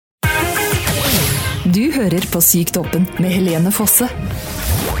Du hører på Syktoppen med Helene Fosse.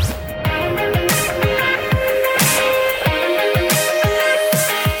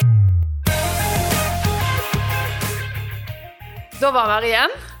 Da var vi her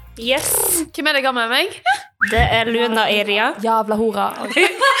igjen. Yes. Hvem det med meg? Det Luna Iria. Jævla hora.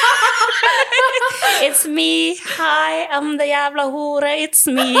 It's me. Hi, I'm the jævla hore. It's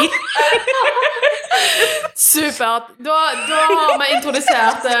me. Supert. Da har vi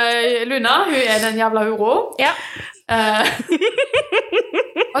introdusert Luna. Hun den jævla hora. Ja.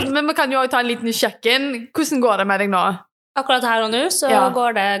 Men vi kan jo ta en liten check-in. Hvordan går det med deg nå? Akkurat her og nå så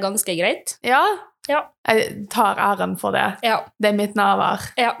går det ganske greit. Ja? Ja. Jeg tar æren for det. Ja. Det mitt nærvær.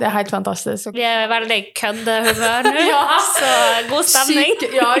 Ja. Det helt fantastisk. Vi veldig køddehumør nå, så god stemning.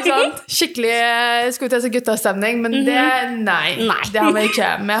 Ja, ikke sant? Skikkelig, skulle til å si guttastemning, men det, nei, det har vi ikke.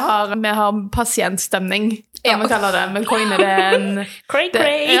 Vi har pasientstemning, kan vi kalle det. Men coiner det en...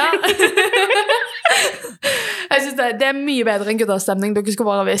 Cray-cray. Ja. Jeg synes det mye bedre enn guttastemning, dere skulle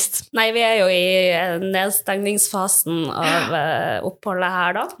bare visst. Nei, vi jo i nedstengningsfasen av oppholdet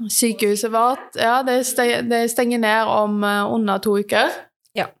her da. Sykehuset vårt, det stenger ned om under 2 uker.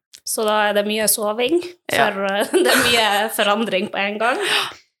 Ja. Så da det mye soving, for det mye forandring på en gang.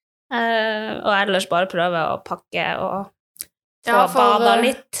 Og ellers bare prøve å pakke og bade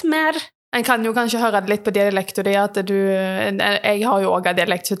litt mer. En kan jo kanskje høre det litt på dialekten din, at jeg har jo også en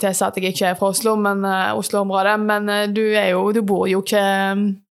dialekt som tilsier at jeg ikke for Oslo, men Oslo-området, men du bor jo ikke...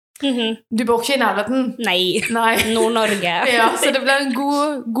 Du bor ikke i nærheten? Nei. Nord-Norge. Ja, så det blir en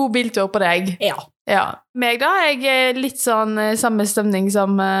god biltur på deg. Ja. Meg da, jeg litt sånn samme stemning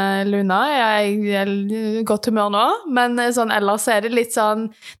som Luna. Jeg i godt humør nå, men sånn ellers det litt sånn,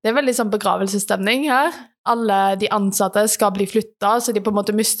 det veldig sånn begravelsesstemning her. Alle de ansatte skal bli flyttet, så de på en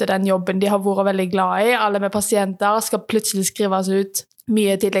måte mister den jobben de har vært veldig glad i. Alle med pasienter skal plutselig skrives ut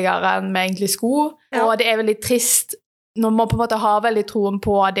mye tidligere enn vi egentlig skulle. Og det veldig trist når man på en måte har veldig troen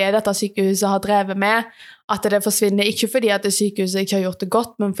på det dette sykehuset har drevet med, at det forsvinner ikke fordi at det sykehuset ikke har gjort det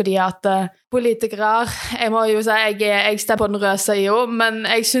godt, men fordi at politikere, jeg må jo si, jeg stemmer på den røde siden, men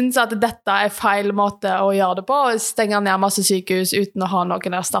jeg synes at dette feil måte å gjøre det på, å stenge ned masse sykehus uten å ha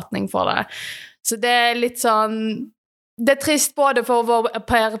noen erstatning for det. Så det litt sånn, det trist både for vår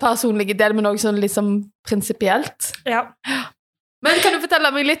personlige del, men også sånn litt sånn prinsipielt. Ja. Men kan du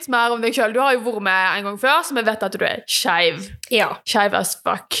fortelle meg litt mer om deg selv? Du har jo vært med en gang før, så vi vet at du skeiv. Ja. Skeiv as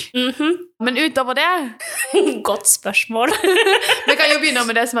fuck. Men utover det? Godt spørsmål. Vi kan jo begynne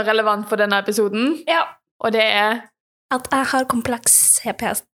med det som relevant for denne episoden. Ja. Og det at jeg har kompleks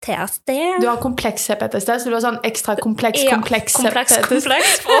C-PTSD. Du har kompleks C-PTSD, så du har sånn ekstra kompleks C-PTSD.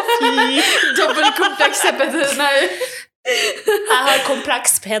 Dobbelt kompleks C-PTSD, nei. Jeg har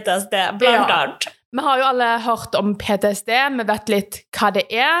kompleks PTSD, blant annet. Vi har jo alle hørt om PTSD, vi vet litt hva det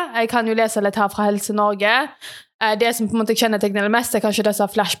Jeg kan jo lese litt her fra Helse Norge. Det som på en måte kjennetegner det mest kanskje disse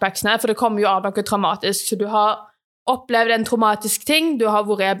flashbacksene, for det kommer jo av noe traumatisk, så du har opplevd en traumatisk ting, du har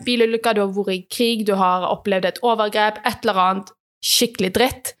vært i en bilulykke, du har vært i krig, du har opplevd et overgrep, et eller annet skikkelig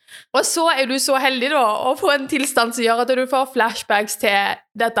dritt. Og så du så heldig da, å få en tilstand som gjør at du får flashbacks til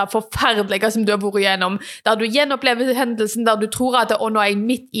dette forferdelige som du har vært igjennom, der du gjenopplever hendelsen, der du tror at nå jeg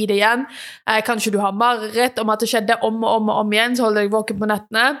midt i det igjen. Kanskje du har mareritt om at det skjedde om og om igjen, så holder deg våken på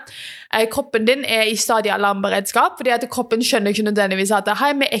nettene. Kroppen din i stadig alarmberedskap, fordi at kroppen skjønner ikke nødvendigvis at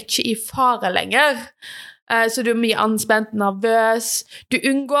hei, vi ikke i fare lenger. Så du mye anspent, nervøs. Du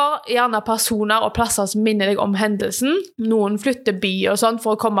unngår gjerne personer og plasser som minner deg om hendelsen. Noen flytter by og sånt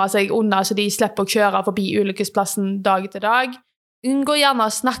for å komme seg unna, så de slipper å kjøre forbi ulykkesplassen dag til dag. Unngår gjerne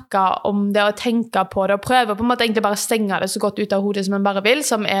å snakke om det og tenke på det, og prøve på en måte egentlig bare stenge det så godt ut av hodet som en bare vil,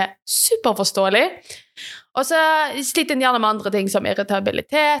 som superforståelig. Og så sliter en gjerne med andre ting som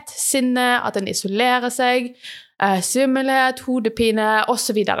irritabilitet, sinne, at en isolerer seg, svimmelhet, hodepine, og så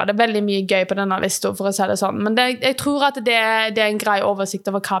videre. Det veldig mye gøy på denne listen, for å si det sånn. Men jeg tror at det en grei oversikt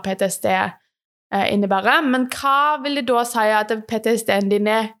over hva PTSD innebærer. Men hva vil det da si at PTSD-en din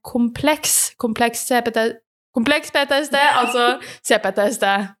kompleks? Kompleks PTSD, altså C-PTSD.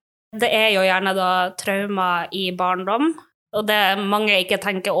 Det jo gjerne da trauma i barndom, og det mange ikke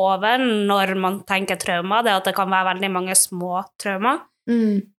tenker over når man tenker trauma, det at det kan være veldig mange små trauma.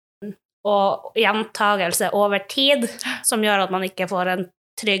 Og gjentagelse over tid, som gjør at man ikke får en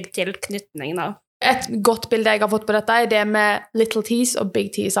trygg tilknytning da. Et godt bilde jeg har fått på dette det med little t's og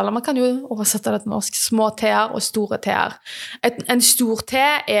big t's, eller man kan jo oversette det til norsk, små t'er og store t'er. En stor T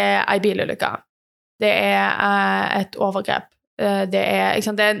en bilulykke. Det et overgrep. Det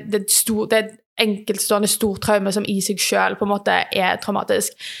et enkeltstående stort traume som i seg selv på en måte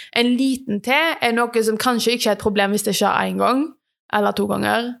traumatisk. En liten T noe som kanskje ikke et problem hvis det skjer en gang, eller 2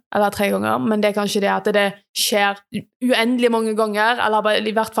 ganger, eller 3 ganger, men det kanskje det at det skjer uendelig mange ganger, eller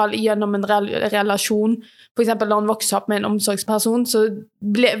i hvert fall gjennom en relasjon. For eksempel når en vokser opp med en omsorgsperson, så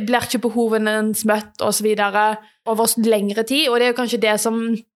blir ikke behovene ens møtt, og så videre, over lengre tid, og det er jo kanskje det som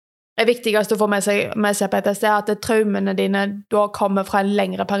er viktigst å få med C-PTSD, at traumene dine da kommer fra en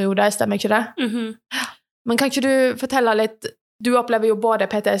lengre periode, stemmer ikke det? Men kan ikke du fortelle litt, du opplever jo både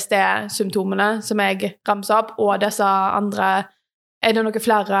PTSD-symptomene som jeg ramser opp, og disse andre, er det noen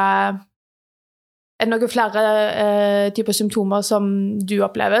flere typer symptomer som du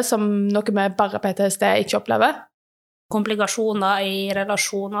opplever, som noe med bare PTSD ikke opplever? Komplikasjoner i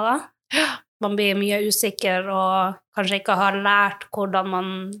relasjoner da. Man blir mye usikker og kanskje ikke har lært hvordan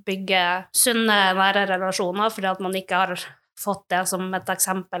man bygger sunne, nære relasjoner, fordi at man ikke har fått det som et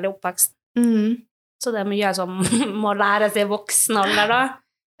eksempel i oppvekst. Så det er mye som må læres i voksen alder da.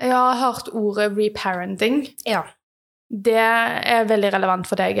 Jeg har hørt ordet reparenting. Ja. Det er veldig relevant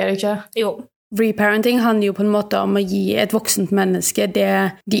for deg, er det ikke? Jo. Reparenting handler jo på en måte om å gi et voksent menneske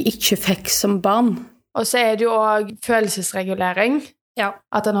det de ikke fikk som barn. Og så er det jo også følelsesregulering. Ja.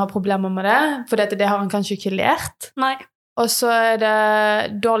 At han har problemer med det, for det har han kanskje ikke lært. Nei. Og så er det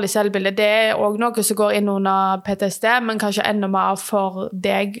dårlig selvbilde. Det er også noe som går inn under PTSD, men kanskje enda mer for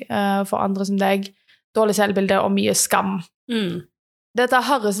deg, for andre som deg. Dårlig selvbilde og mye skam. Dette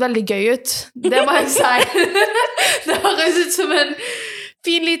høres veldig gøy ut, det må jeg si. Det høres ut som en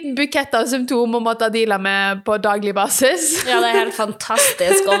fin liten bukett av symptomer å måtte deale med på daglig basis. Ja, det er helt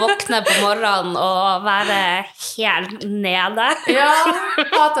fantastisk å våkne på morgenen og være helt nede. Ja,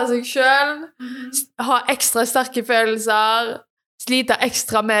 hate seg selv, ha ekstra sterke følelser, slite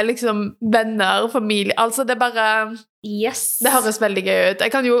ekstra med liksom venner, familie, altså det er bare... Yes. Det høres veldig gøy ut. Jeg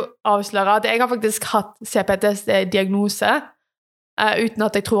kan jo avsløre at jeg har faktisk hatt C-PTSD-diagnose, uten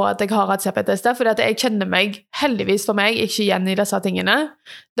at jeg tror at jeg har hatt C-PTSD, fordi at jeg kjenner meg, heldigvis for meg, ikke igjen i disse tingene.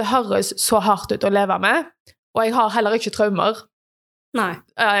 Det høres så hardt ut å leve med, og jeg har heller ikke traumer. Nei.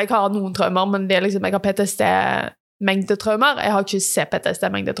 Jeg har noen traumer, men det er liksom, jeg har PTSD-mengdetraumer, jeg har ikke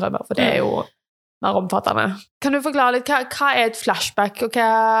C-PTSD-mengdetraumer, for det er jo mer omfattende. Kan du forklare litt, hva er et flashback, og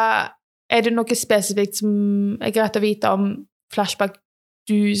er det noe spesifikt som er greit å vite om flashback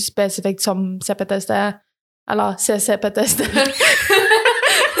du spesifikt som C-PTSD, eller CC-PTSD?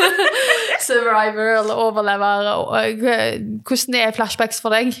 Survivor eller overlever. Hvordan er flashbacks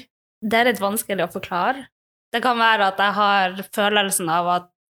for deg? Det er litt vanskelig å forklare. Det kan være at jeg har følelsen av at,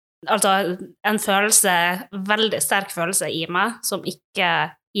 altså en følelse, veldig sterk følelse i meg, som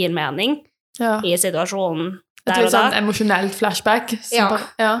ikke gir mening i situasjonen der og da. Et litt sånn emosjonelt flashback.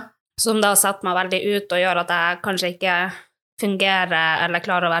 Som da setter meg veldig ut og gjør at jeg kanskje ikke fungerer eller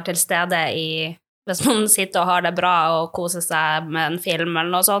klarer å være til stede hvis man sitter og har det bra og koser seg med en film eller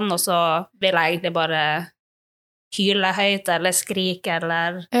noe sånt, og så vil jeg egentlig bare hyle høyt eller skrike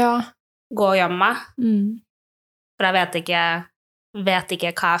eller gå og gjemme meg. For jeg vet ikke hva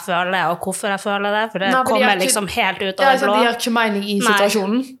jeg føler og hvorfor jeg føler det, for det kommer liksom helt ut av det blå. Det gir ikke mening i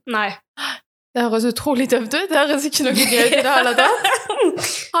situasjonen. Nei. Det høres utrolig tøft ut. Det høres ikke noe gøy ut i det hele tatt.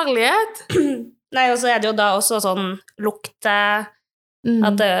 Herlighet. Nei, og så er det jo da også sånn lukte,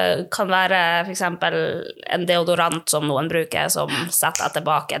 at det kan være for eksempel en deodorant som noen bruker, som setter jeg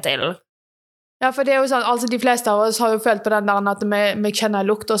tilbake til. Ja, for det er jo sånn, altså de fleste av oss har jo følt på den der at vi kjenner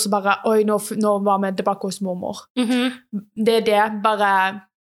lukt, og så bare, oi, nå var vi tilbake hos mormor. Det er det,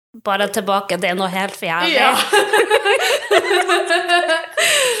 bare tilbake, det er noe helt fjerde. Ja.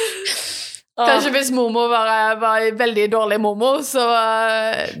 Kanskje hvis mormor var veldig dårlig mormor, så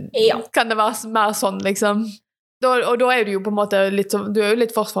kan det være mer sånn, liksom. Og da er du jo på en måte du er jo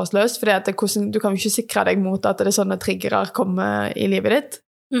litt forsvarsløs, for du kan jo ikke sikre deg mot at det er sånne triggere kommer i livet ditt.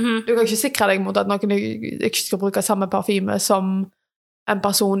 Du kan ikke sikre deg mot at noen ikke skal bruke samme parfyme som en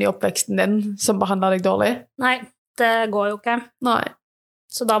person i oppveksten din som behandler deg dårlig. Nei, det går jo ikke. Nei.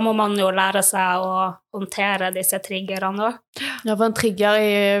 Så da må man jo lære seg å håndtere disse triggerne også. Ja, for en trigger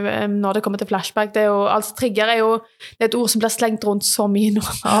når det kommer til flashback, trigger er jo et ord som blir slengt rundt så mye nå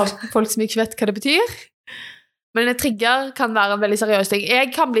av folk som ikke vet hva det betyr. Men en trigger kan være en veldig seriøs ting.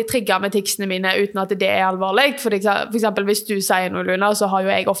 Jeg kan bli trigget med ticsene mine uten at det er alvorlig. For eksempel hvis du sier noe, Luna, så har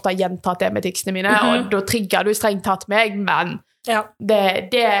jo jeg ofte gjentatt det med ticsene mine, og da trigger du strengt tatt meg, men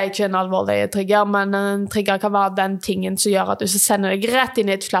det er ikke en alvorlig trigger, men en trigger kan være den tingen som gjør at du sender deg rett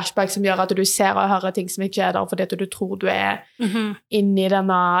inn i et flashback som gjør at du ser og hører ting som ikke er der, fordi at du tror du er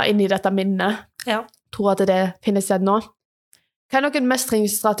inni dette minnet. Tror at det finnes sted nå. Hva er noen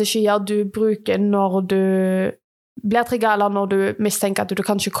mestringsstrategier du bruker når du blir trigget, eller når du mistenker at du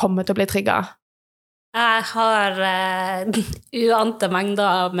kanskje kommer til å bli trigget? Jeg har uante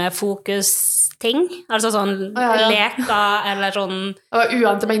mengder med fokus ting, altså sånn leker eller sånn. Og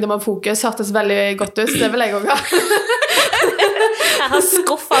uante mengder med fokus hørtes veldig godt ut, det vil jeg også ha. Jeg har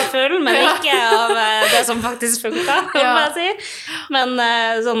skuffet full, men ikke av det som faktisk funker, må jeg si. Men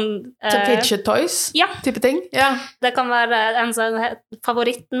sånn... fidget toys, type ting. Ja. Det kan være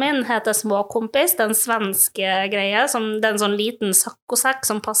favoritten min heter Småkompis, det er en svensk greie, det er en sånn liten sakkosekk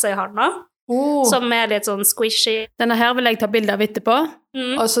som passer i handa. Som er litt sånn squishy. Denne her vil jeg ta bilder av etterpå.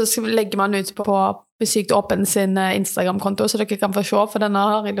 Og så legger man ut på Sykt åpen sin Instagram-konto, så dere kan få se, for denne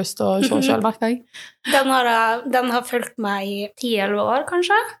har jeg lyst til å se selv, merker jeg. Den har fulgt meg i 10-11 år,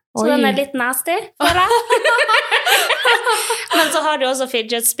 kanskje. Så den er litt nasty for deg. Men så har de også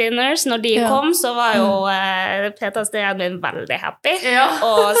fidget spinners. Når de kom, så var jo PTSD-en min veldig happy.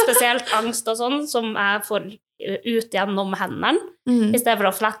 Og spesielt angst og sånn, som jeg får ut gjennom hendene. I stedet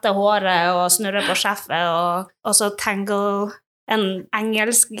for å flette håret og snurre på skjeffet, og så tangle, en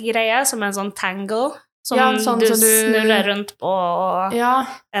engelsk greie som en sånn tangle, som sånn, du snurrer rundt på, og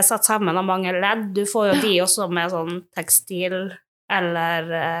er satt sammen av mange ledd. Du får jo de også med sånn tekstil, eller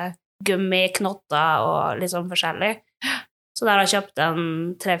gummiknotter og litt sånn forskjellig. Så der har jeg kjøpt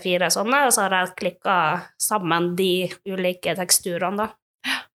 3-4 sånne, og så har jeg klikket sammen de ulike teksturene da,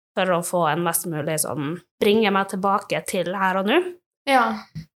 for å få en mest mulig sånn, bringe meg tilbake til her og nå.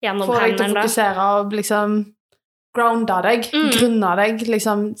 Gjennom får deg til å fokusere og liksom grounda deg, grunna deg,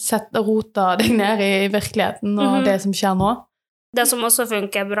 liksom rota deg ned i virkeligheten og det som skjer nå. Det som også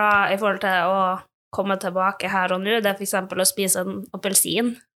funker bra i forhold til å komme tilbake her og nå, det er for eksempel å spise en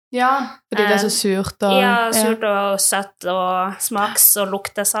appelsin. Ja, fordi det er så surt og... surt og søtt og smaks- og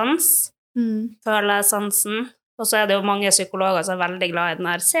luktesans. Følesansen. Og så er det jo mange psykologer som er veldig glad i den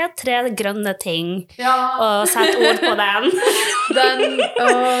her. Se 3 grønne ting, og sett ord på den.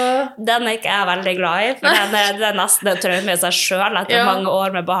 Den er ikke jeg veldig glad i, for det er nesten en traume i seg selv etter mange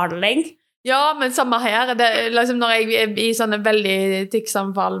år med behandling. Ja, men samme her. Det, liksom, når jeg er i sånne veldig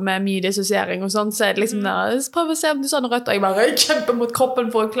tikksamfall med mye dissosiering og sånn, så er det liksom prøv å se om du sånn rødt, og jeg bare kjemper mot kroppen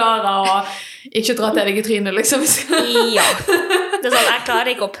for å klare å ikke dra til deg i trynet, liksom. Ja. Det er sånn, jeg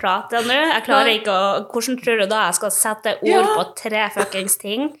klarer ikke å prate nå. Jeg klarer ikke å... Hvordan tror du da jeg skal sette ord på 3 fuckings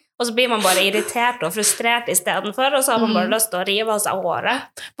ting? Og så blir man bare irritert og frustrert i stedet for, og så har man bare lyst til å rive av seg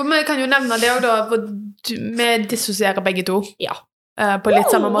håret. For vi kan jo nevne det også da, for vi dissosierer begge to. Ja. På litt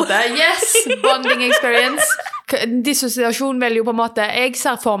samme måte. Yes! Bonding experience. Dissosiasjon vil jo på en måte... Jeg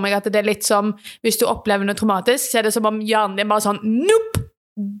ser for meg at det er litt som, hvis du opplever noe traumatisk, så er det som om hjernen din bare sånn, nope!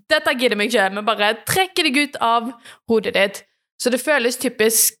 Dette gidder meg ikke, men bare trekker deg ut av hodet ditt. Så det føles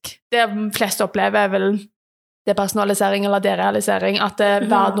typisk, det flest opplever er vel depersonalisering eller derealisering, at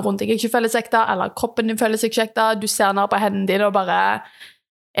verden rundt deg ikke føler seg ekte, eller kroppen din føler seg ikke ekte, du ser ned på hendene dine og bare,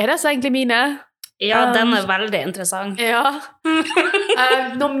 er det så egentlig mine? Ja, den er veldig interessant. Ja.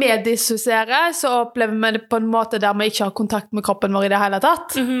 Når vi dissosierer, så opplever vi det på en måte der vi ikke har kontakt med kroppen vår i det hele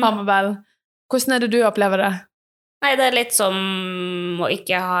tatt. Har vi vel. Hvordan er det du opplever det? Nei, det er litt som å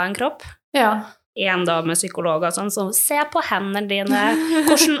ikke ha en kropp. Ja. Igjen da med psykologer, sånn, så se på hendene dine,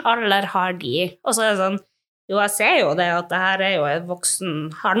 hvordan alder har de? Og så er det sånn, jo, jeg ser jo det at det her er jo en voksen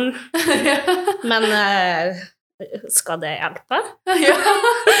hann, men skal det hjelpe? Ja.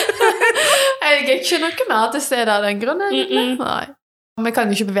 Jeg er ikke noe mer til stede av den grunnen. Nei. Vi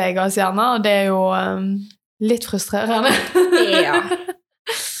kan jo ikke bevege oss gjerne, og det er jo litt frustrerende. Ja.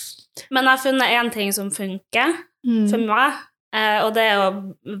 Men jeg har funnet en ting som funker for meg, og det er å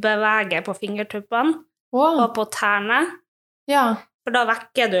bevege på fingertuppene og på tærne. Ja. For da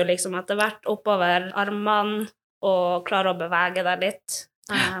vekker du liksom etter hvert oppover armene og klarer å bevege deg litt.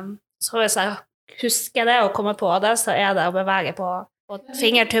 Så hvis jeg husker det og kommer på det, så er det å bevege på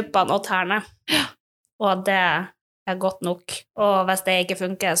fingertuppene og tærne. Og det er godt nok. Og hvis det ikke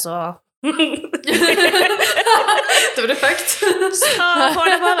funker, så... Det var det fucked. Så får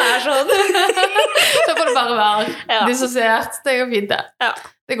det bare være sånn. Så får det bare være dissosiert. Det går fint det. Ja.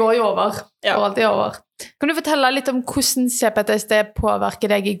 Det går jo over. Det går alltid over. Kan du fortelle litt om hvordan C-PTSD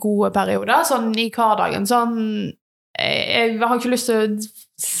påvirker deg i gode perioder, sånn i hverdagen? Sånn, jeg har ikke lyst til å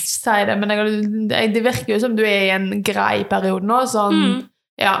si det, men det virker jo som du er i en grei periode nå, sånn,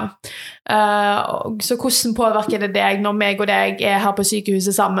 ja. Så hvordan påvirker det deg når meg og deg er her på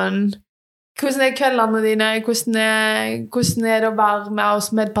sykehuset sammen? Hvordan er kveldene dine? Hvordan er det å være med oss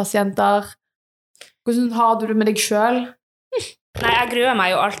medpasienter? Hvordan har du det med deg selv? Nei, jeg gruer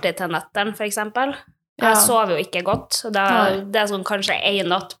meg jo alltid til netten, for eksempel. Jeg sover jo ikke godt. Det er sånn kanskje en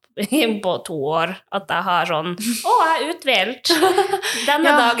natt på 2 år at jeg har sånn, jeg er uthvilt.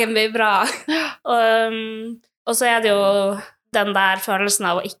 Denne dagen blir bra. Og så er det jo den der følelsen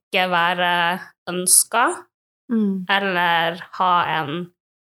av å ikke være ønsket, eller ha en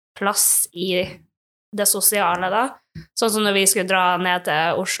plass i det sosiale da. Sånn som når vi skulle dra ned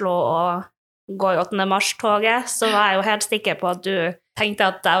til Oslo og gå i 8. mars-toget, så var jeg jo helt sikker på at du tenkte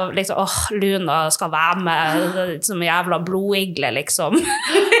at jeg liksom, Luna skal være med som jævla blodigle, liksom.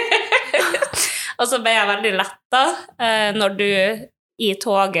 Og så ble jeg veldig letta når du i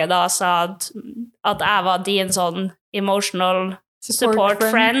toget da sa at jeg var din sånn emotional support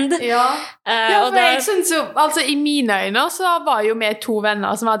friend. Ja, for jeg synes jo, altså i mine øyne så var jo vi 2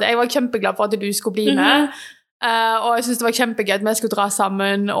 venner som jeg var kjempeglad for at du skulle bli med, og jeg synes det var kjempegøy at vi skulle dra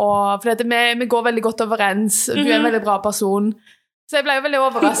sammen, og for vi går veldig godt overens, du er en veldig bra person, så jeg ble jo veldig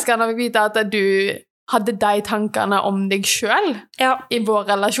overrasket når jeg vite at du hadde de tankene om deg selv i vår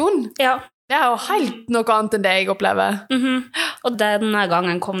relasjon. Ja. Det er jo helt noe annet enn det jeg opplever. Og denne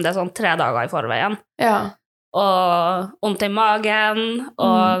gangen kom det sånn 3 dager i forveien. Ja. Og vondt i magen,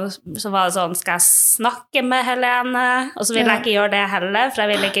 og så var det sånn, skal jeg snakke med Helene? Og så ville jeg ikke gjøre det heller, for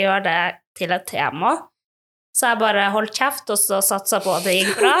jeg ville ikke gjøre det til et tema. Så jeg bare holdt kjeft, og så satset på at det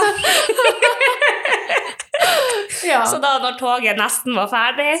gikk bra. Så da når toget nesten var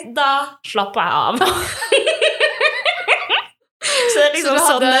ferdig, da slappet jeg av. Så det er liksom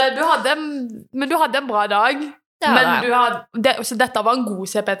men du hadde en bra dag. Så dette var en god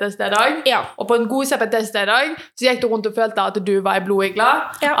C-PTSD-dag. Og på en god C-PTSD-dag så gikk du rundt og følte at du var en blodigla,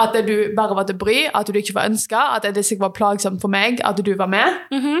 at du bare var til bry, at du ikke var ønsket, at det sikkert var plagsomt for meg, at du var med.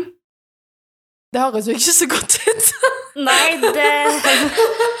 Det høres jo ikke så godt ut. Nei,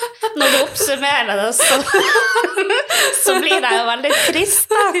 når du oppsummerer det, så blir det jo veldig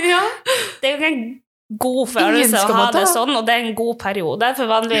trist da. Det er jo ikke en god følelse å ha det sånn, og det er en god periode, for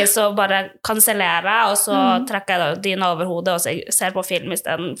vanligvis så bare kansellerer jeg, og så trekker jeg dyna over hodet og ser på film i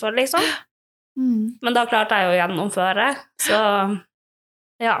stedet for, liksom. Men da klarte jeg jo å gjennomføre, så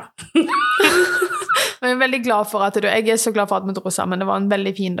ja. Men jeg er veldig glad for at jeg er så glad for at vi dro sammen. Det var en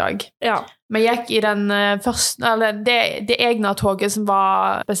veldig fin dag. Vi gikk i den første, eller det egne toget som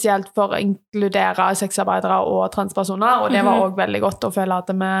var spesielt for å inkludere sexarbeidere og transpersoner, og det var også veldig godt å føle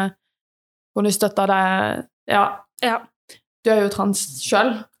at vi kunne støtte det. Du er jo trans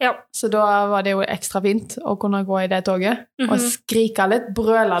selv, så da var det jo ekstra fint å kunne gå i det toget, og skrike litt,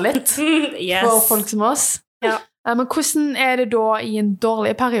 brøle litt for folk som oss. Men hvordan er det da i en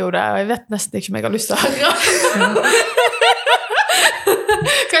dårlig periode? Og jeg vet nesten ikke om jeg har lyst til å høre.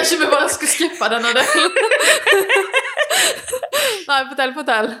 Kanskje vi bare skal skippe denne delen? Nei,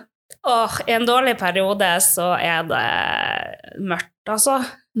 fortell. I en dårlig periode så er det mørkt, altså.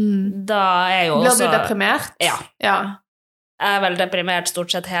 Da er jo også... Blir du deprimert? Ja. Jeg er vel deprimert stort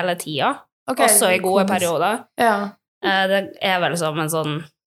sett hele tiden. Også i gode perioder. Det er vel som en sånn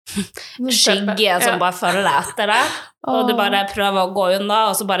skygge som bare følger etter deg, og du bare prøver å gå unna,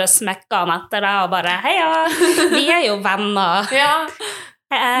 og så bare smekker han etter deg, og bare, heia, vi er jo venner. Vi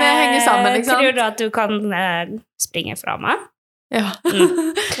henger sammen, ikke sant? Tror du at du kan springe fra meg?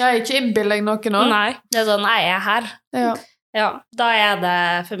 Jeg er ikke innbillig noe nå. Nei, det er sånn, jeg er her. Da er det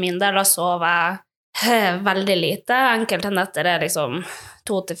for min del å sove veldig lite. Enkelte netter er liksom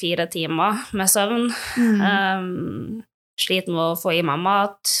 2 til 4 timer med søvn. Sliter med å få i meg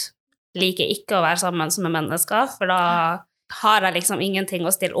mat, liker ikke å være sammen med mennesker, for da har jeg liksom ingenting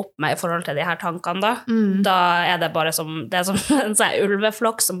å stille opp med i forhold til de her tankene da. Da er det bare som, det er som en sånn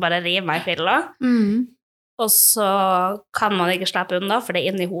ulveflokk som bare river meg i filla. Og så kan man ikke slippe unna, for det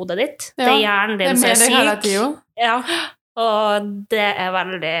er inni hodet ditt. Det er hjernen din som er syk. Og det er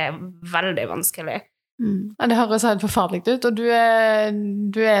veldig, veldig vanskelig. Det høres helt forferdelig ut, og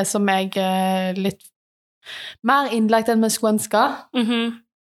du er som meg litt mer innlagt enn vi skulle ønske.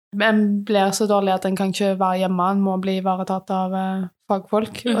 Men blir så dårlig at en kan ikke være hjemme, en må bli ivaretatt av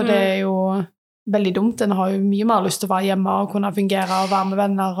fagfolk, og det er jo veldig dumt. En har jo mye mer lyst til å være hjemme og kunne fungere og være med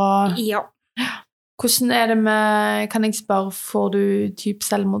venner. Og... Hvordan er det med, kan jeg spørre, får du typ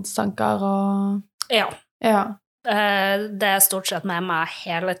selvmordstanker? Og... Ja. Det er stort sett med meg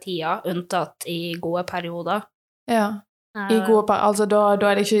hele tiden, unntatt i gode perioder. I gode altså da er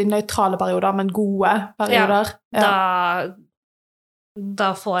det ikke nøytrale perioder, men gode perioder. Da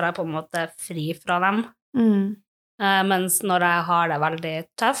får jeg på en måte fri fra dem. Mens når jeg har det veldig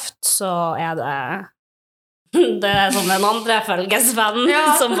tøft, så er det er som den andre følgesvennen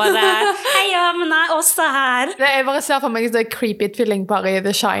som bare, heia, men jeg er også her. Jeg bare ser for meg det creepy tvillingpar i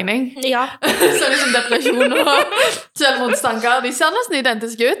The Shining. Så liksom depresjon og selvmordstanker, de ser nesten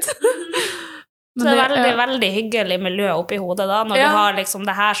identiske ut. Så det er veldig, veldig hyggelig miljø oppi hodet da, når du har liksom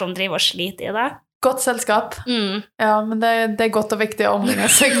det her som driver og sliter i det. Godt selskap. Ja, men det er godt og viktig å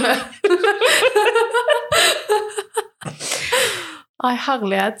omringe seg med. Nei,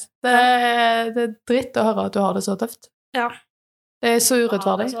 herlighet. Det er dritt å høre at du har det så tøft. Det så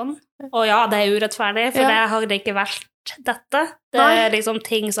urettferdig. Sånn. Og ja, det urettferdig, for det har ikke vært dette. Det liksom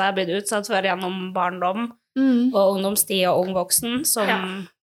ting som jeg har blitt utsatt for gjennom barndom og ungdomstid og ungvoksen, som...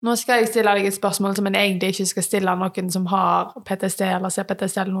 Nå skal jeg stille deg et spørsmål som jeg egentlig ikke skal stille noen som har PTSD eller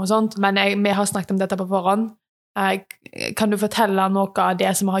C-PTSD eller noe sånt, men vi har snakket om dette på forhånd. Kan du fortelle noe av det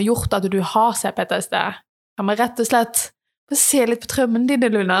som har gjort at du har C-PTSD? Kan vi rett og slett få se litt på traumen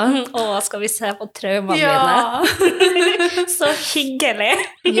dine, Luna? Skal vi se på traumene mine? Så hyggelig!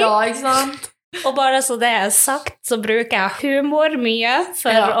 Ja, ikke sant? Og bare så det sagt, så bruker jeg humor mye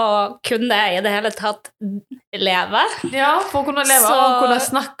for å kunne i det hele tatt leve. Ja, for å kunne leve og kunne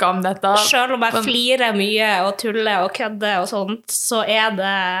snakke om dette. Selv om jeg flirer mye og tuller og kødder og sånt, så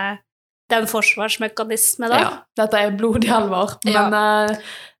det en forsvarsmekanisme da. Ja, dette blodig alvor. Men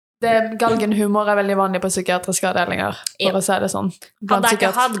galgenhumor veldig vanlig på psykiatriske avdelinger, for å si det sånn. Hadde jeg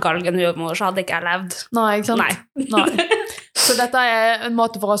ikke hatt galgenhumor, så hadde ikke jeg levd. Nei, ikke sant? Nei. Så dette en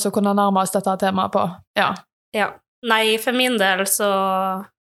måte for oss å kunne nærme oss dette temaet på. Ja. Nei, for min del så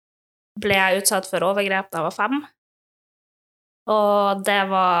ble jeg utsatt for overgrep da jeg var 5. Og det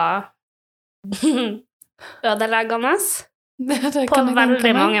var ødeleggende på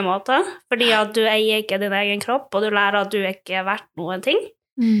veldig mange måter. Fordi at du eier ikke din egen kropp, og du lærer at du ikke er verdt noen ting.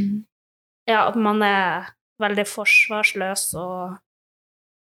 Ja, man veldig forsvarsløs og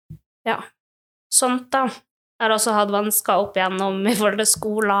sånt da. Jeg har også hatt vansker opp igjennom i forhold til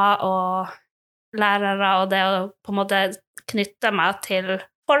skoler og lærere, og det å på en måte knytte meg til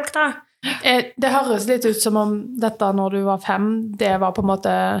folk da. Det høres litt ut som om dette når du var 5, det var på en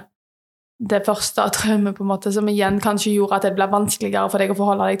måte det første traumet på en måte, som igjen kanskje gjorde at det ble vanskeligere for deg å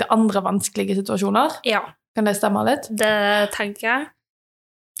forholde deg til andre vanskelige situasjoner. Ja. Kan det stemme litt? Det tenker jeg.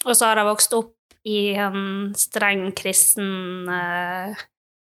 Og så har jeg vokst opp i en streng kristen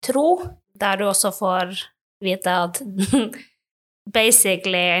tro, der du også får vite at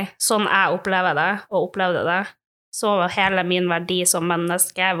basically, sånn jeg opplever det, og opplevde det, så hele min verdi som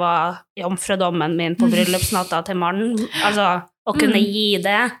menneske var jomfrudommen min på bryllupsnatta til mannen. Altså, å kunne gi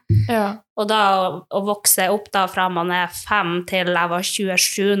det. Ja. Og da å vokse opp da fra man 5 til jeg var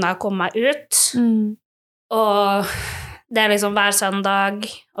 27 når jeg kom meg ut. Og det liksom hver søndag,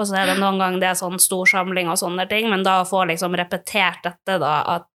 og så det noen ganger det sånn stor samling og sånne ting, men da å få liksom repetert dette da,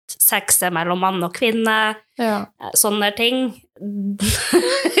 at sex mellom mann og kvinne, sånne ting.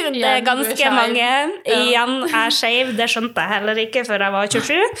 Det ganske mange. Igjen skjev, det skjønte jeg heller ikke før jeg var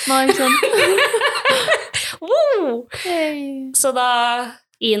 27. Nei, ikke sant. Så da,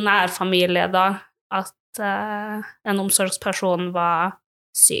 i nær familie da, at en omsorgsperson var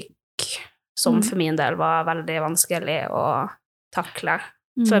syk, som for min del var veldig vanskelig å takle.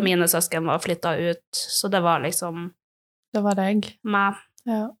 For mine søsken var flyttet ut, så det var liksom... Det var deg. Meg.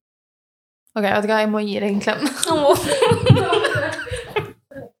 Ja. Ok, vet du hva, jeg må gi deg en klem.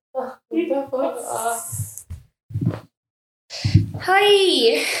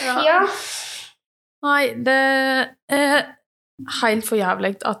 Hei! Ja. Nei, det helt for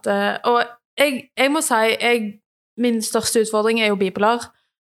jævlig at... Og jeg må si, min største utfordring jo bipolar,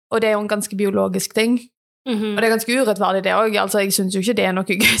 og det jo en ganske biologisk ting. Og det ganske urettferdig det også. Altså, jeg synes jo ikke det noe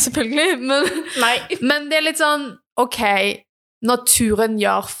gøy, selvfølgelig. Men det litt sånn, ok, naturen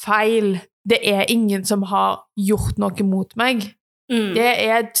gjør feil. Det ingen som har gjort noe mot meg. Det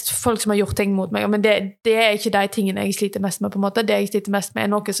folk som har gjort ting mot meg, men det ikke de tingene jeg sliter mest med, på en måte. Det jeg sliter mest med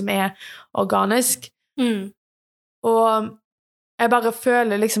noe som organisk. Og jeg bare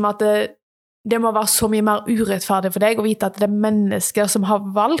føler liksom at det må være så mye mer urettferdig for deg å vite at det mennesker som har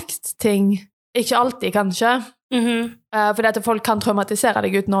valgt ting. Ikke alltid, kanskje. Fordi at folk kan traumatisere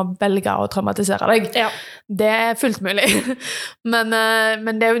deg uten å velge å traumatisere deg. Ja. Det fullt mulig. Men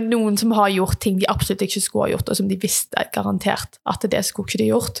det jo noen som har gjort ting de absolutt ikke skulle ha gjort, og som de visste garantert at det skulle ikke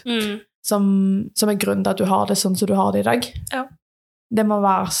de gjort. Som grunnen til at du har det sånn som du har det i dag. Ja. Det må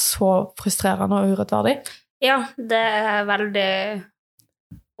være så frustrerende og urettferdig. Ja, det veldig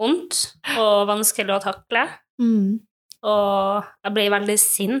vondt og vanskelig å takle. Og jeg blir veldig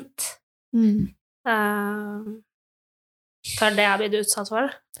sint. For det jeg blitt utsatt for.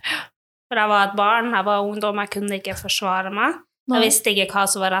 For jeg var et barn, jeg var ungdom, jeg kunne ikke forsvare meg. Jeg visste ikke hva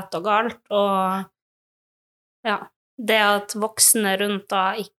som var rett og galt, og ja, det at voksne rundt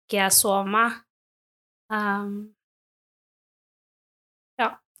da ikke så meg, ja,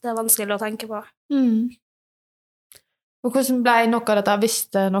 det vanskelig å tenke på. Og hvordan ble noe av dette?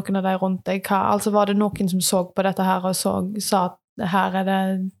 Visste noen av deg rundt deg? Altså var det noen som så på dette her og sa at her det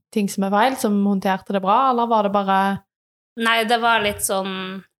ting som feil, som håndterte det bra, eller var det bare... Nei, det var litt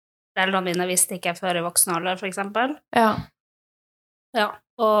sånn... Foreldrene mine visste ikke før i voksen alder, for eksempel. Ja. Ja,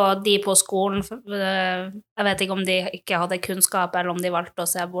 Og de på skolen, jeg vet ikke om de ikke hadde kunnskap, eller om de valgte å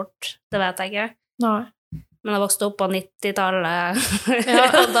se bort. Det vet jeg ikke. Nei. Men jeg vokste opp på 90-tallet,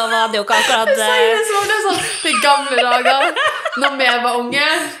 og da var det jo ikke akkurat... Det er sånn de gamle dager, når vi var unge.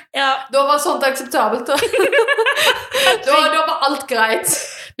 Ja. Da var sånt akseptabelt. Da var alt greit.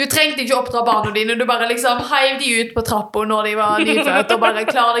 Du trengte ikke oppdra barna dine, du bare liksom heiv de ut på trappa når de var nyfødt, og bare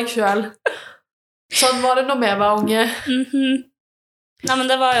klar deg selv. Sånn var det når vi var unge. Nei, men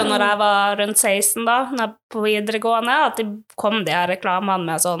det var jo når jeg var rundt 16 da, på videregående, at de kom de her reklamene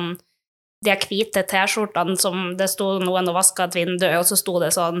med sånn, de her hvite t-skjortene som det stod noen og vasket et vindu, og så stod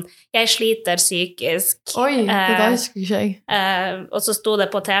det sånn, jeg sliter psykisk. Oi, det der husker ikke jeg. Og så stod det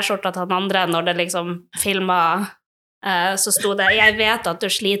på t-skjorta til den andre, når det liksom filmet, så stod det, jeg vet at du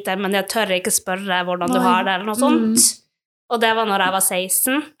sliter, men jeg tør ikke spørre hvordan du har det, eller noe sånt. Og det var når jeg var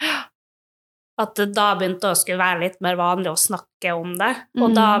 16. At det da begynte å skulle være litt mer vanlig å snakke om det.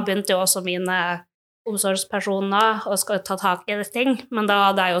 Og da begynte jo også mine omsorgspersoner å skal ta tak i det ting. Men da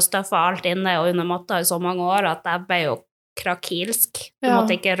hadde jeg jo støffet alt inne og under matta i så mange år at jeg ble jo krakilsk. Du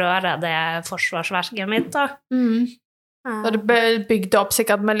måtte ikke røre det forsvarsverket mitt da. Og det ble bygd opp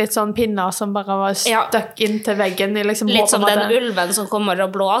sikkert med litt sånn pinner som bare var støkk inn til veggen. Liksom, litt som den ulven som kommer og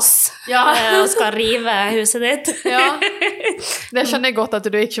blåser og skal rive huset ditt. Det skjønner jeg godt at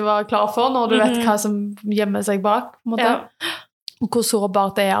du ikke var klar for når du vet hva som gjemmer seg bak. På en måte. Hvor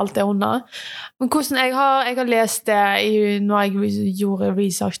sårbart det alt det under. Men hvordan jeg har lest det når jeg gjorde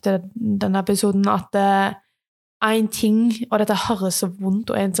research til denne episoden, at en ting, og dette høres så vondt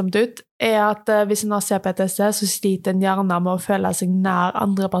og ensomt ut, at hvis en har C-PTSD, så sliter en gjerne med å føle seg nær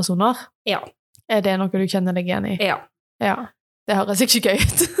andre personer. Ja. Er det noe du kjenner deg igjen i? Ja. Det høres ikke gøy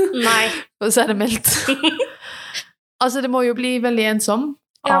ut. Nei. For å si det mildt. Altså, det må jo bli veldig ensom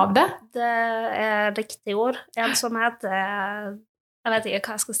av det. Det er riktig ord. Ensomhet, jeg vet ikke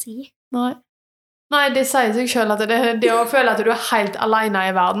hva jeg skal si. Nei, det sier seg selv at det å føle at du er helt alene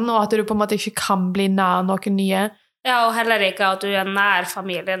i verden, og at du på en måte ikke kan bli nær noen nye. Ja, og heller ikke at du er nær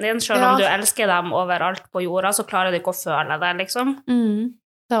familien din. Selv om du elsker dem overalt på jorda, så klarer du ikke å føle det, liksom.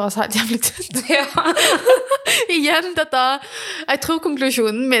 Det var så helt jævlig tynt. Igjen, jeg tror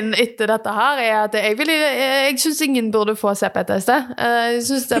konklusjonen min etter dette her er at jeg synes ingen burde få C-PTSD. Jeg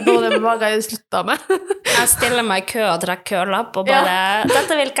synes det burde bare slutte med. Jeg stiller meg i kø og trekker kølapp og bare,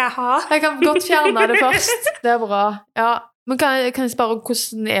 dette vil ikke jeg ha. Jeg kan godt fjerne det først. Det er bra. Ja. Men kan jeg spørre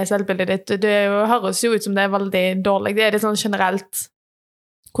hvordan er selvbildet ditt? Det høres jo ut som det er veldig dårlig. Det er det sånn generelt.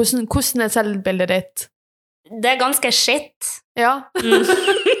 Hvordan er selvbildet ditt? Det er ganske shit. Ja.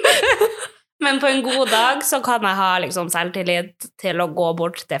 Men på en god dag så kan jeg ha liksom selvtillit til å gå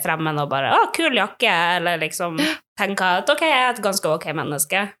bort til fremmen og bare, kul jakke, eller liksom tenke at ok, jeg er et ganske ok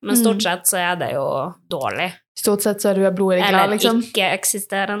menneske. Men stort sett så er det jo dårlig. Stort sett så er du blodig glad, liksom. Eller ikke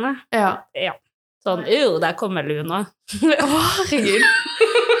eksisterende. Ja. Sånn, der kommer Luna. Herregud.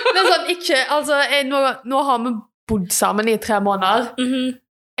 Det er sånn, ikke, altså, nå har vi bodd sammen i 3 måneder.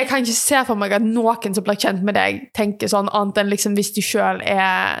 Jeg kan ikke se for meg at noen som blir kjent med deg tenker sånn annet enn liksom hvis de selv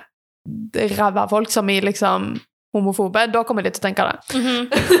er ræva folk som er liksom homofobe, da kommer de til å tenke det.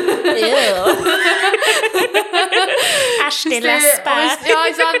 Æsj, de lesbe. Ja,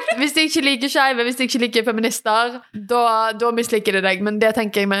 ikke sant? Hvis de ikke liker skeive, hvis de ikke liker feminister, da misliker de deg, men det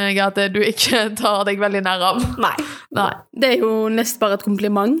tenker jeg meg at du ikke tar deg veldig nær av. Nei. Det er jo nesten bare et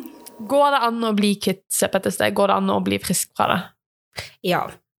kompliment. Går det an å bli kvitt C-PTSD? Går det an å bli frisk fra det? Ja,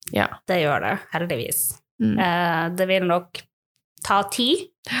 det gjør det, heldigvis. Det vil nok ta tid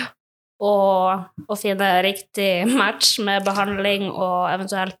å finne riktig match med behandling og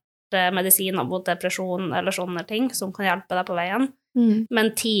eventuelt medisiner mot depresjon eller sånne ting som kan hjelpe deg på veien.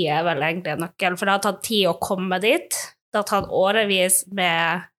 Men tid er vel egentlig en nøkkel, for det har tatt tid å komme dit. Det har tatt årevis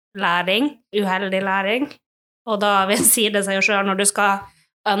med læring, uheldig læring, og da vil si det seg jo selv når du skal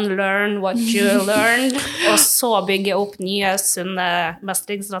unlearn what you learned, og så bygge opp nye sunne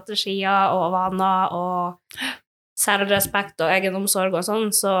mestringsstrategier og vaner og selvrespekt og egenomsorg og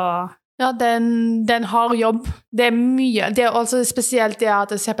sånn, så... Ja, den har jobb. Det er mye. Det er også spesielt det at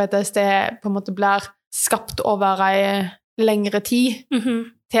C-PTSD på en måte blir skapt over en lengre tid.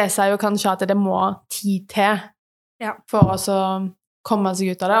 Til seg jo kanskje at det må tid til for å komme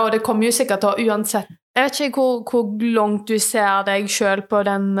seg ut av det, og det kommer jo sikkert til uansett. Jeg vet ikke hvor langt du ser deg selv på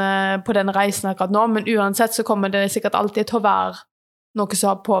den reisen akkurat nå, men uansett så kommer det sikkert alltid til å være noe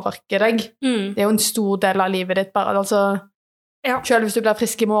som påvirker deg. Det er jo en stor del av livet ditt bare, altså selv hvis du blir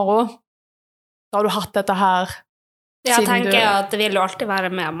frisk i morgen, da har du hatt dette her jeg tenker at det vil jo alltid være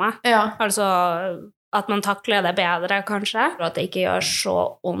med meg. Altså at man takler det bedre, kanskje, og at det ikke gjør så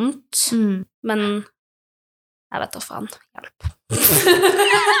ondt. Men Jeg vet da faen. Hjelp.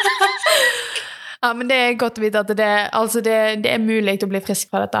 Ja, men det godt å vite at det mulig å bli frisk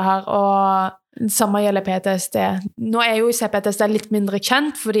fra dette her, og samme gjelder PTSD. Nå jo C-PTSD litt mindre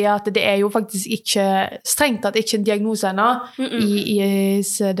kjent, fordi at det jo faktisk ikke strengt at ikke en diagnose ennå i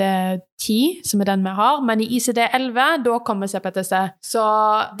ICD-10, som den vi har, men i ICD-11, da kommer C-PTSD. Så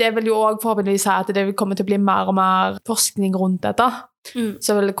det vil jo også forhåpentligvis si at det vil komme til å bli mer og mer forskning rundt dette,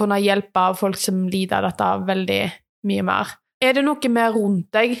 så vil det kunne hjelpe folk som lider av dette veldig mye mer. Det noe mer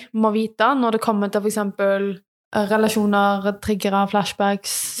rundt deg må vite når det kommer til for eksempel relasjoner, triggere, flashbacks,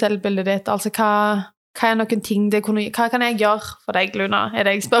 selvbildet ditt? Altså, hva noen ting hva kan jeg gjøre for deg, Luna?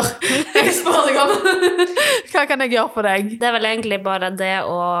 Det jeg spør? Jeg spør deg om. Hva kan jeg gjøre for deg? Det vel egentlig bare det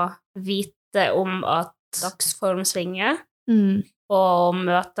å vite om at dagsform svinger, og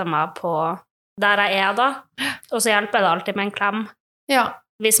møte meg på der jeg da. Og så hjelper det alltid med en klem. Ja.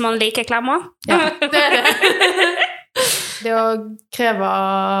 Hvis man liker klemmer. Ja, det det. Det å kreve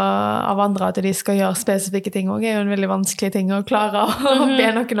av andre at de skal gjøre spesifikke ting også jo en veldig vanskelig ting å klare å be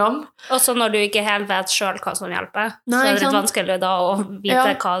noen om. Også når du ikke helt vet selv hva som hjelper, så det litt vanskelig da å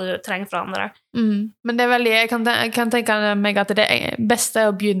vite hva du trenger fra andre. Men det veldig, jeg kan tenke meg at det beste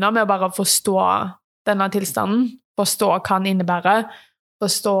å begynne med å bare forstå denne tilstanden, forstå hva den innebærer,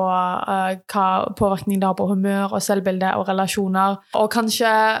 forstå hva påvirkning det har på humør og selvbilde og relasjoner, og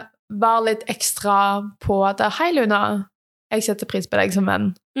kanskje være litt ekstra på at hei Luna, jeg setter pris på deg som venn.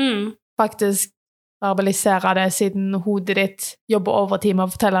 Faktisk verbalisere det siden hodet ditt jobber overtid med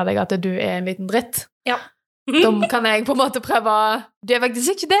å fortelle deg at du en liten dritt. Ja. Da kan jeg på en måte prøve, du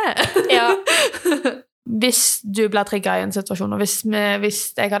faktisk ikke det. Ja. Hvis du blir trigget i en situasjon, og hvis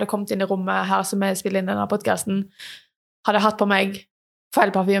jeg hadde kommet inn i rommet her som jeg spiller inn denne podcasten, hadde jeg hatt på meg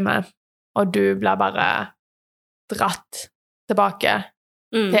feil parfyme, og du ble bare dratt tilbake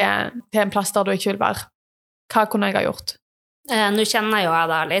til en plass der du ikke vil være. Hva kunne jeg ha gjort? Nå kjenner jo jeg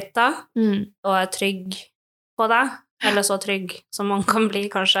deg litt da, og trygg på deg, eller så trygg som man kan bli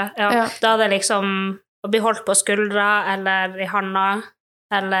kanskje. Ja. Da det liksom å bli holdt på skuldra, eller i handa,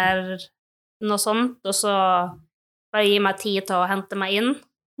 eller noe sånt, og så bare gi meg tid til å hente meg inn,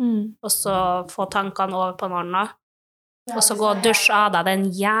 og så få tankene over på noe annet, og så gå og dusje av deg den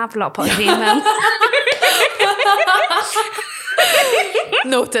jævla parfymen.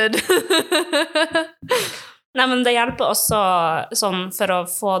 Noted. Nei, men det hjelper også sånn for å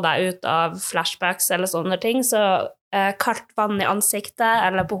få deg ut av flashbacks eller sånne ting, så kaldt vann i ansiktet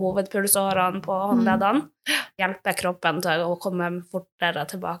eller på hovedpulsårene på håndleddene hjelper kroppen til å komme fortere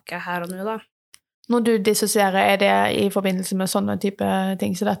tilbake her og nå da. Når du dissosierer, det i forbindelse med sånne type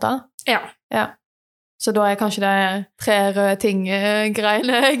ting som dette? Ja. Så da kanskje det 3 røde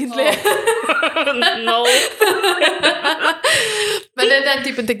ting-greiene egentlig? No. Men det den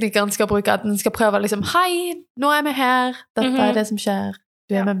typen teknikker han skal bruke, at han skal prøve liksom, hei, nå vi her, dette det som skjer,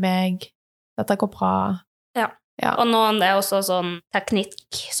 du med meg, dette går bra. Ja. Og noen også sånn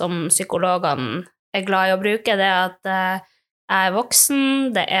teknikk som psykologene glad i å bruke, det at jeg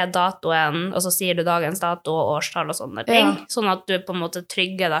voksen, det datoen, og så sier du dagens dato og årstall og sånne ting, sånn at du på en måte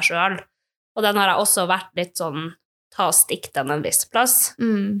trygger deg selv. Og den har jeg også vært litt sånn, ta og stikk den en viss plass,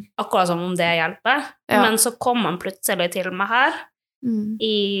 akkurat som om det hjelper. Men så kom han plutselig til meg her,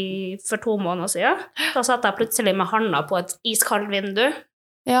 for 2 måneder siden. Da satt jeg plutselig med handa på et iskaldt vindu,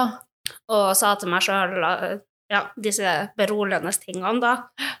 og sa til meg selv, disse beroligende tingene da.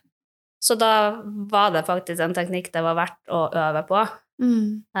 Så da var det faktisk en teknikk det var verdt å øve på,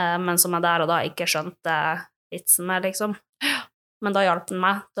 men som jeg der og da ikke skjønte vitsen med, liksom. Men da hjalp den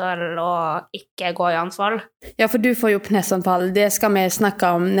meg til å ikke gå i anfall. Ja, for du får jo pnesanfall. Det skal vi snakke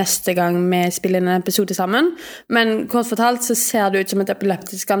om neste gang vi spiller en episode sammen. Men kort fortalt så ser det ut som et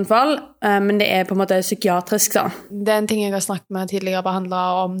epileptisk anfall, men det på en måte psykiatrisk da. Det en ting jeg har snakket med tidligere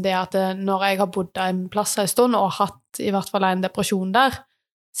behandlere om, det at når jeg har bodd en plass en stund og hatt i hvert fall en depresjon der,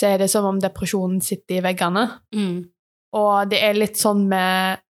 så det som om depresjonen sitter i veggene. Og det litt sånn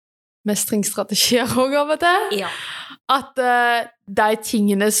med mestringsstrategier også av og til. Ja. At de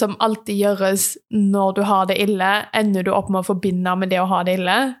tingene som alltid gjøres når du har det ille, ender du opp med å forbinde med det å ha det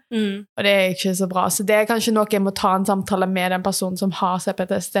ille. Og det ikke så bra. Så det kanskje noe jeg må ta en samtale med den personen som har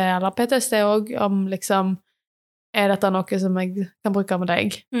C-PTSD, eller PTSD også, om liksom, dette noe som jeg kan bruke med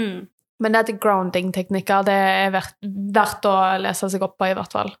deg? Men det grounding-teknikker, det verdt å lese seg opp på i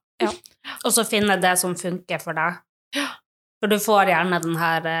hvert fall. Ja. Og så finne det som funker for deg. For du får gjerne den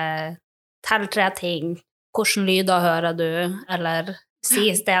her tell 3 ting, hvordan lyder hører du, eller si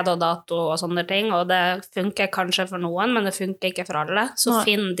sted og dato og sånne ting, og det funker kanskje for noen, men det funker ikke for alle. Så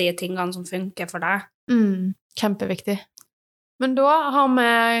finn de tingene som funker for deg. Kjempeviktig. Men da har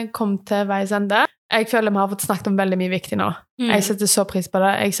vi kommet til veis ende. jeg føler vi har fått snakket om veldig mye viktig nå. Jeg setter så pris på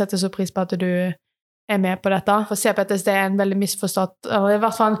det. Jeg setter så pris på at du med på dette. For C-PTSD en veldig misforstått, eller i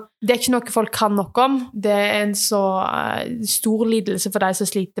hvert fall, det ikke noe folk kan nok om. Det en så stor lidelse for de som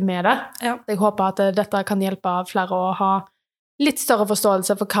sliter med det. Ja. Jeg håper at dette kan hjelpe flere å ha litt større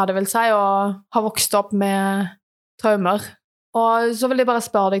forståelse for hva det vil si å ha vokst opp med traumer. Og så vil jeg bare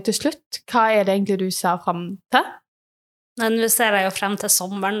spørre deg til slutt, hva det egentlig du ser frem til? Nå ser jeg jo frem til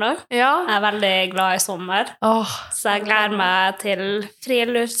sommeren da. Ja. Jeg veldig glad i sommer. Så jeg gleder meg til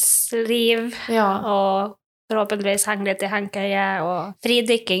friluftsliv og forhåpentligvis henge litt i hengekøye og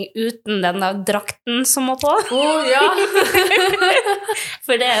fridykking uten denne drakten som må på. Ja.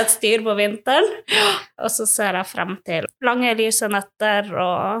 For det et styr på vinteren. Og så ser jeg frem til lange lyse netter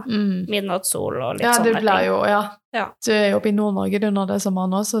og midnattssol og litt sånne ting. Ja, det blir jo, Du jo oppe i Nord-Norge du når det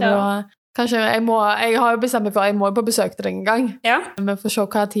sommer nå, så da... Kanskje jeg har jo bestemt meg for at jeg må på besøk til deg en gang. Ja. Vi får se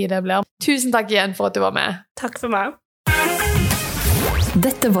hva tid det blir. Tusen takk igjen for at du var med. Takk for meg.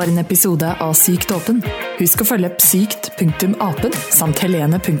 Dette var en episode av Sykt åpen. Husk å følge psykt.apen samt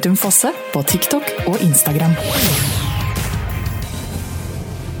helene.fosse på TikTok og Instagram.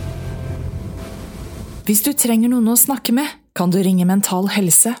 Hvis du trenger noen å snakke med, kan du ringe Mental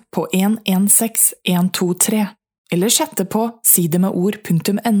Helse på 116 123 eller chatte på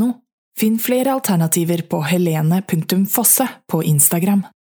sidemedord.no. Finn flere alternativer på helene.fosse på Instagram.